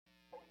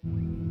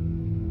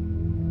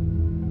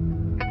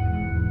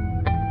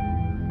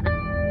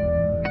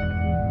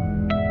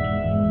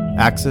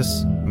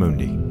Axis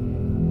Mundi.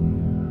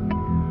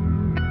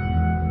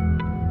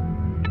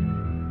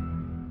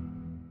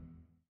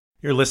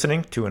 You're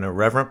listening to an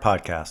Irreverent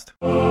podcast.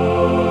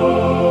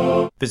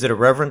 Visit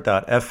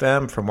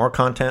irreverent.fm for more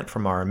content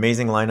from our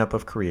amazing lineup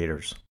of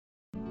creators.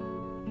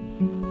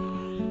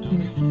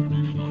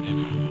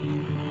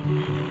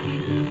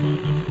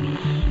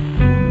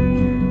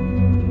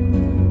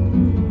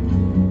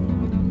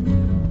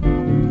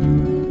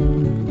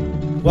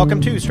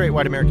 Welcome to Straight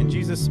White American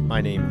Jesus. My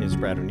name is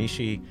Brad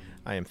Onishi.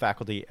 I am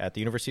faculty at the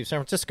University of San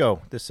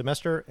Francisco this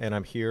semester, and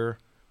I'm here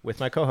with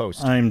my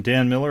co-host. I'm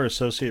Dan Miller,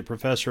 Associate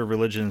Professor of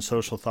Religion and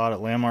Social Thought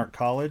at Landmark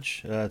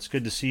College. It's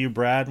good to see you,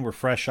 Brad. We're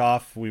fresh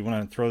off. We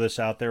want to throw this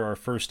out there, our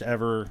first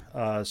ever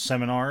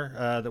seminar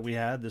that we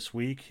had this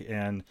week.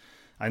 And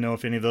I know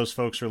if any of those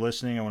folks are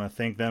listening, I want to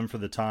thank them for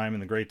the time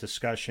and the great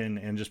discussion,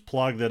 and just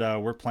plug that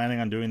we're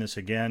planning on doing this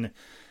again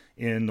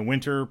in the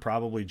winter,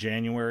 probably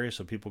January,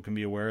 so people can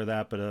be aware of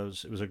that. But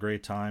it was a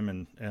great time,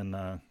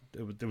 and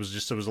it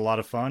was a lot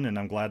of fun, and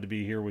I'm glad to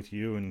be here with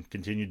you and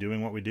continue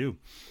doing what we do.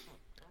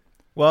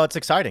 Well, it's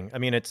exciting. I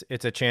mean, it's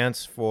a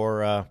chance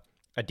for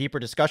a deeper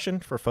discussion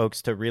for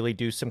folks to really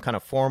do some kind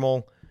of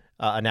formal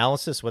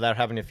analysis without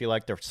having to feel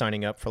like they're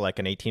signing up for like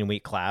an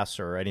 18-week class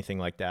or anything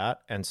like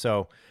that. And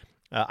so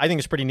I think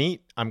it's pretty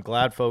neat. I'm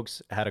glad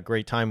folks had a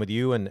great time with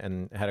you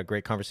and had a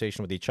great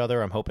conversation with each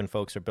other. I'm hoping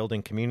folks are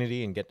building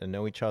community and getting to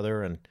know each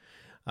other. And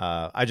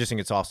I just think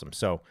it's awesome.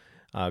 So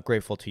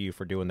grateful to you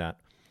for doing that.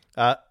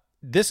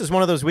 This is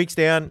one of those weeks,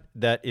 Dan,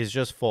 that is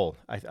just full.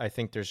 I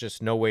think there's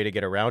just no way to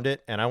get around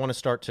it. And I want to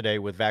start today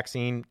with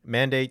vaccine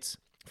mandates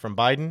from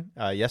Biden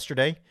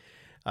yesterday.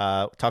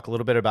 Talk a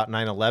little bit about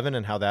 9/11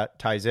 and how that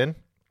ties in.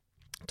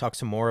 Talk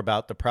some more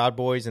about the Proud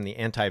Boys and the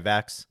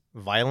anti-vax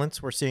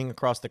violence we're seeing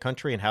across the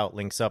country and how it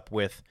links up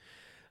with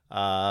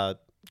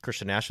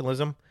Christian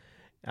nationalism.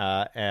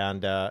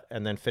 And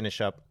then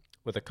finish up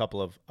with a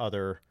couple of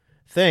other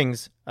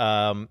things.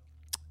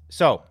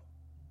 So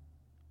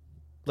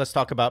let's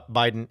talk about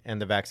Biden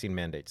and the vaccine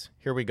mandates.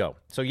 Here we go.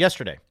 So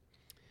yesterday,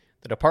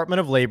 the Department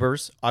of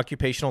Labor's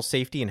Occupational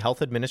Safety and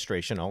Health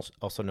Administration,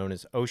 also known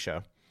as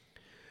OSHA,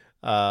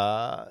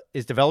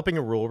 is developing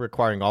a rule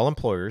requiring all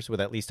employers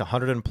with at least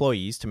 100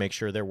 employees to make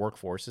sure their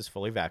workforce is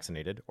fully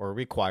vaccinated or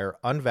require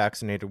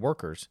unvaccinated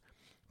workers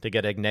to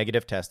get a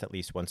negative test at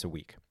least once a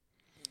week.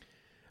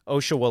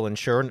 OSHA will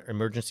ensure an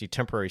emergency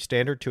temporary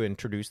standard to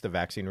introduce the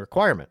vaccine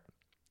requirement.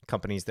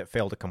 Companies that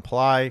fail to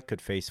comply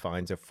could face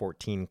fines of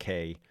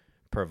 $14,000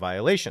 per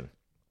violation.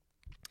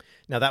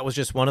 Now, that was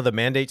just one of the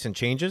mandates and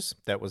changes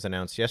that was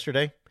announced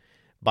yesterday.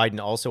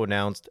 Biden also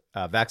announced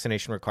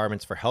vaccination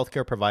requirements for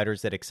healthcare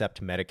providers that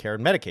accept Medicare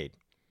and Medicaid,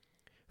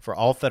 for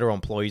all federal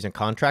employees and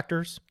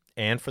contractors,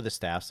 and for the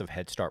staffs of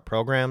Head Start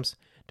programs,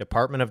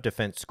 Department of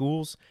Defense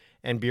schools,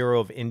 and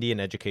Bureau of Indian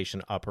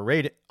Education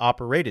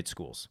operated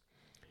schools.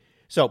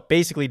 So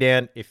basically,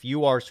 Dan, if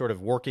you are sort of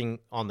working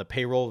on the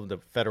payroll of the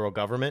federal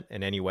government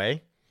in any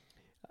way,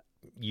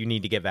 you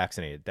need to get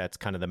vaccinated. That's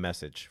kind of the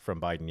message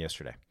from Biden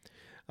yesterday.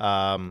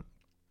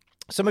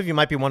 Some of you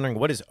might be wondering,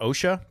 what is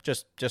OSHA?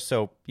 Just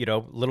so,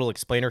 little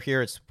explainer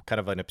here. It's kind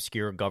of an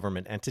obscure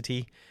government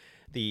entity.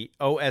 The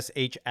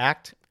OSH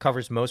Act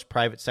covers most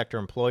private sector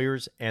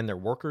employers and their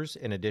workers,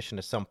 in addition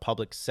to some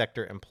public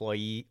sector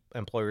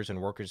employers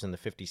and workers in the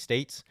 50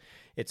 states.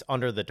 It's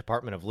under the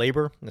Department of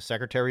Labor, the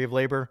Secretary of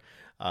Labor.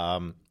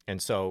 And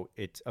so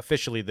it's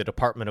officially the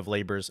Department of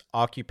Labor's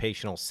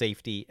Occupational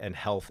Safety and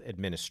Health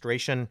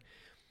Administration.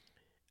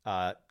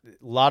 A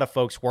lot of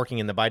folks working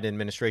in the Biden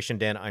administration,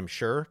 Dan, I'm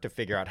sure, to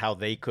figure out how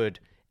they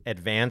could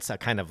advance a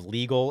kind of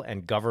legal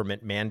and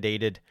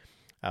government-mandated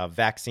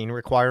vaccine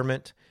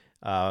requirement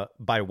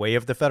by way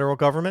of the federal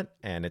government,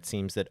 and it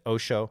seems that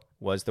OSHA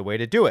was the way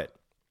to do it.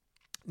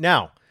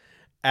 Now,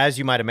 as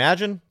you might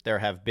imagine, there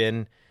have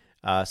been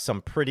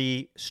some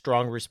pretty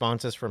strong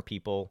responses from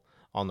people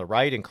on the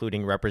right,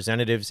 including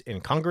representatives in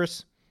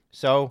Congress.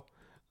 So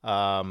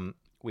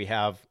we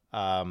have,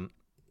 pulling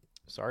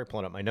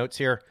up my notes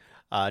here.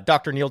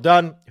 Dr. Neil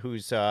Dunn,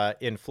 who's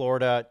in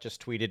Florida,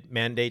 just tweeted,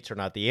 "Mandates are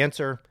not the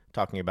answer,"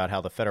 talking about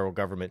how the federal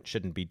government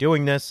shouldn't be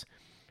doing this.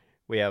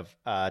 We have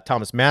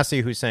Thomas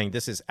Massie, who's saying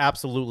this is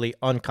absolutely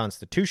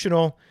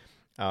unconstitutional,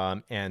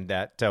 and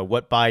that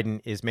what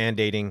Biden is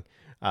mandating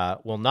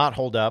will not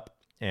hold up,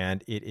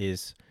 and it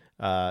is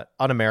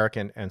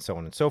un-American, and so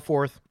on and so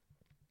forth.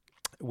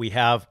 We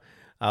have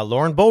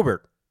Lauren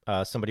Boebert,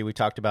 somebody we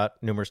talked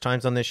about numerous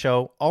times on this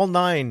show. All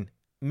 9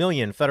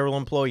 million federal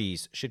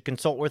employees should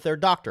consult with their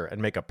doctor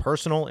and make a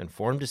personal,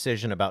 informed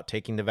decision about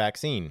taking the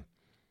vaccine.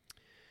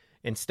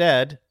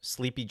 Instead,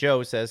 Sleepy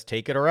Joe says,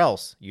 take it or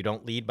else. You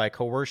don't lead by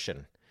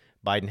coercion.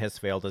 Biden has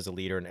failed as a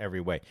leader in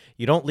every way.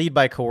 You don't lead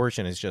by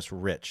coercion is just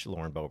rich,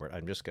 Lauren Boebert.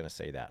 I'm just going to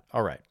say that.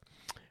 All right.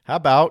 How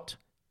about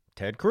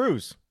Ted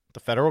Cruz? The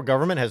federal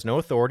government has no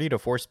authority to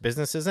force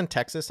businesses in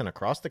Texas and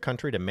across the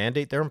country to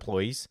mandate their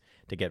employees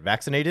to get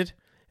vaccinated.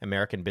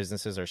 American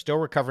businesses are still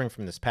recovering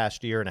from this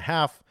past year and a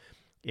half.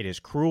 It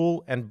is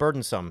cruel and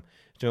burdensome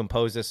to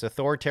impose this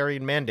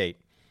authoritarian mandate,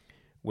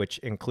 which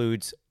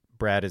includes,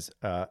 Brad is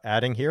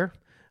adding here,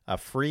 a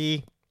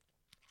free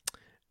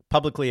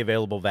publicly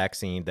available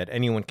vaccine that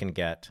anyone can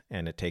get,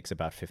 and it takes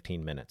about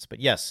 15 minutes. But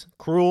yes,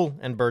 cruel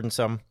and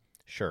burdensome,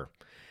 sure.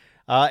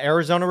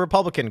 Arizona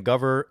Republican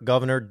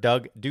Governor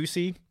Doug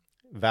Ducey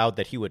vowed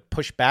that he would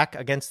push back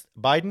against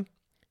Biden.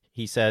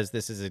 He says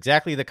this is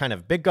exactly the kind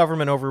of big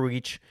government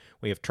overreach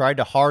we have tried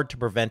hard to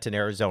prevent in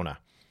Arizona.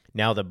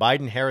 Now the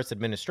Biden-Harris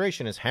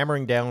administration is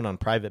hammering down on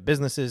private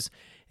businesses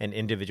and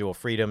individual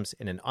freedoms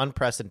in an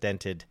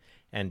unprecedented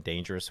and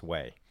dangerous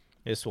way.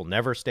 This will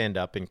never stand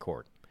up in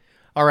court.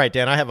 All right,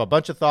 Dan, I have a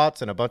bunch of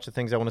thoughts and a bunch of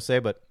things I want to say,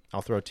 but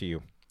I'll throw it to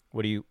you.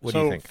 What do you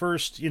think? So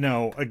first,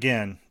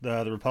 again,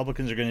 the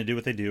Republicans are going to do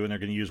what they do, and they're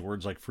going to use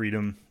words like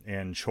freedom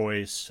and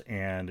choice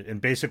and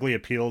basically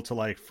appeal to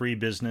like free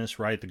business,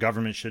 right? The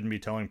government shouldn't be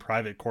telling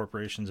private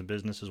corporations and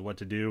businesses what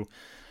to do.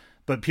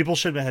 But people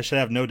should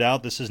have no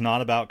doubt this is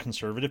not about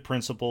conservative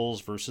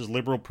principles versus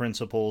liberal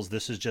principles.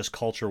 This is just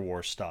culture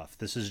war stuff.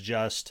 This is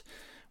just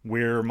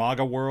we're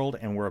MAGA world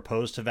and we're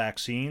opposed to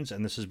vaccines,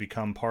 and this has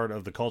become part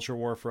of the culture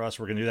war for us.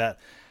 We're going to do that.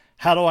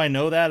 How do I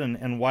know that,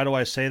 and why do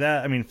I say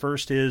that? I mean,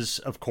 first is,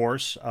 of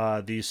course,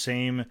 these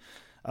same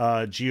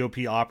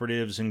GOP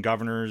operatives and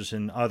governors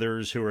and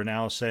others who are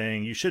now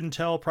saying you shouldn't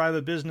tell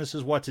private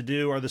businesses what to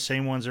do are the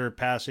same ones that are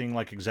passing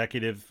like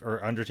executive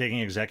or undertaking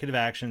executive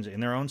actions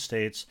in their own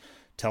states,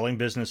 telling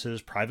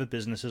businesses, private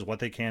businesses, what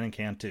they can and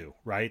can't do,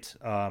 right?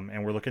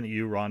 And we're looking at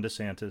you, Ron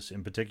DeSantis,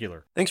 in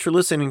particular. Thanks for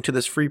listening to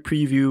this free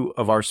preview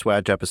of our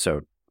Swag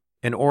episode.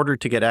 In order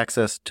to get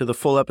access to the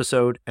full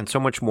episode and so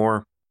much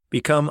more,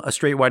 become a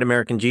Straight White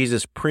American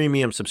Jesus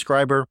premium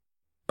subscriber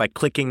by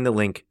clicking the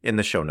link in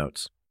the show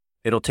notes.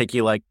 It'll take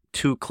you like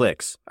 2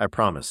 clicks, I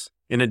promise.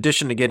 In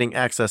addition to getting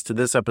access to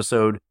this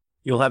episode,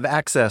 you'll have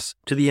access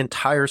to the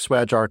entire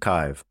Swag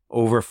archive,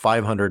 over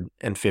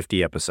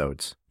 550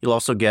 episodes. You'll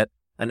also get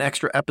an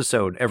extra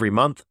episode every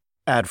month,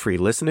 ad-free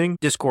listening,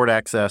 Discord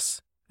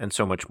access, and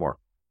so much more.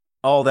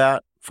 All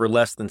that for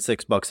less than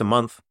 $6 a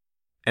month,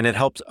 and it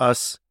helps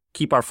us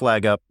keep our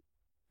flag up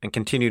and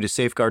continue to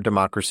safeguard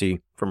democracy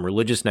from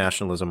religious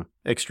nationalism,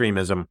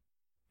 extremism,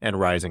 and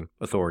rising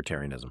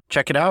authoritarianism.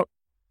 Check it out.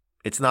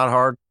 It's not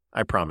hard,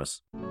 I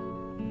promise.